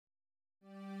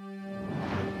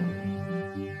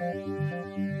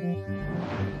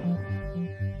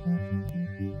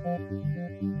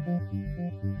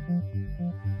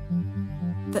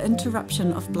The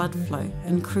interruption of blood flow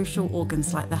in crucial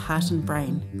organs like the heart and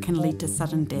brain can lead to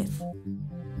sudden death.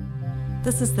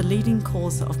 This is the leading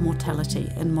cause of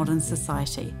mortality in modern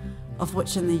society, of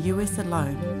which in the US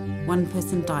alone, 1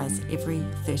 person dies every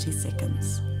 30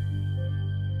 seconds.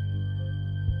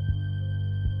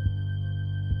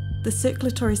 The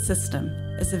circulatory system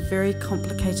is a very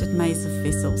complicated maze of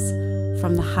vessels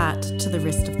from the heart to the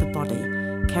rest of the body,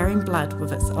 carrying blood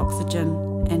with its oxygen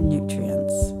and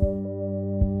nutrients.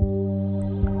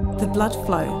 The blood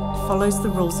flow follows the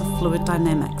rules of fluid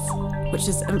dynamics, which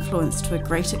is influenced to a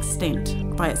great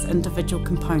extent by its individual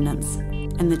components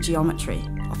and the geometry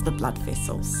of the blood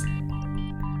vessels.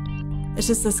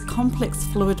 It is this complex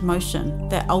fluid motion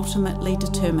that ultimately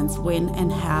determines when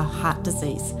and how heart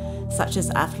disease, such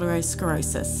as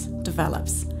atherosclerosis,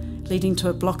 develops, leading to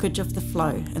a blockage of the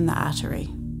flow in the artery.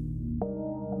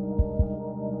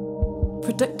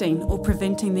 Predicting or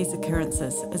preventing these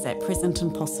occurrences is at present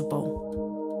impossible.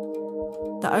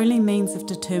 The only means of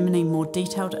determining more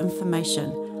detailed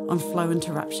information on flow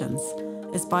interruptions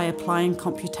is by applying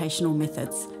computational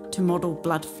methods to model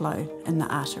blood flow in the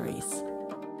arteries.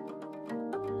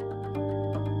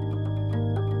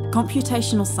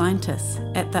 Computational scientists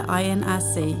at the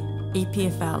INRC,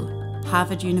 EPFL,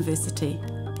 Harvard University,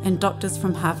 and doctors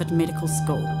from Harvard Medical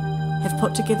School have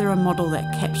put together a model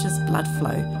that captures blood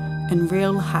flow in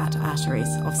real heart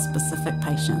arteries of specific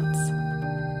patients.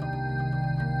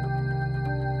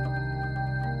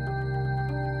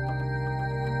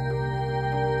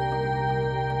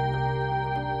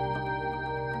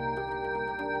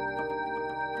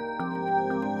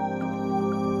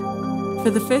 For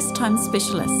the first time,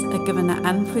 specialists are given an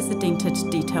unprecedented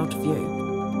detailed view,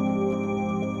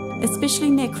 especially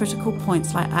near critical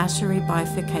points like artery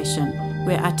bifurcation,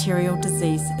 where arterial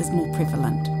disease is more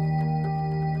prevalent.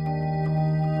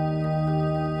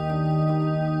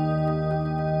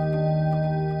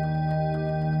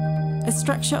 A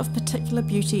structure of particular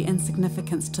beauty and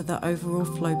significance to the overall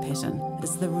flow pattern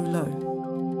is the rouleau.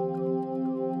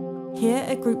 Here,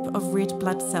 a group of red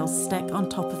blood cells stack on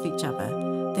top of each other,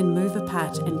 then move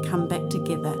apart and come back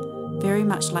together, very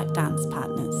much like dance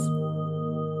partners.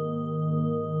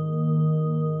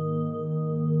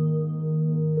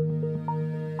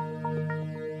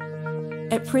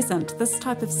 At present, this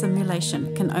type of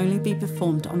simulation can only be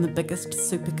performed on the biggest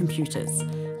supercomputers,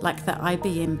 like the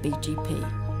IBM BGP.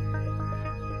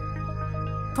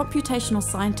 Computational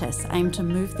scientists aim to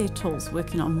move their tools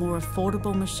working on more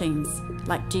affordable machines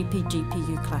like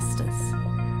GPGPU clusters.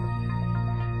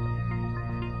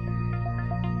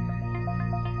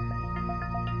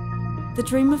 The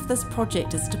dream of this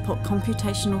project is to put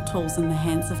computational tools in the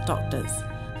hands of doctors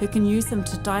who can use them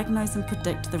to diagnose and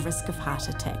predict the risk of heart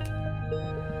attack,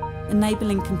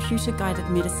 enabling computer-guided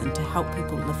medicine to help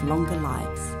people live longer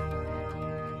lives.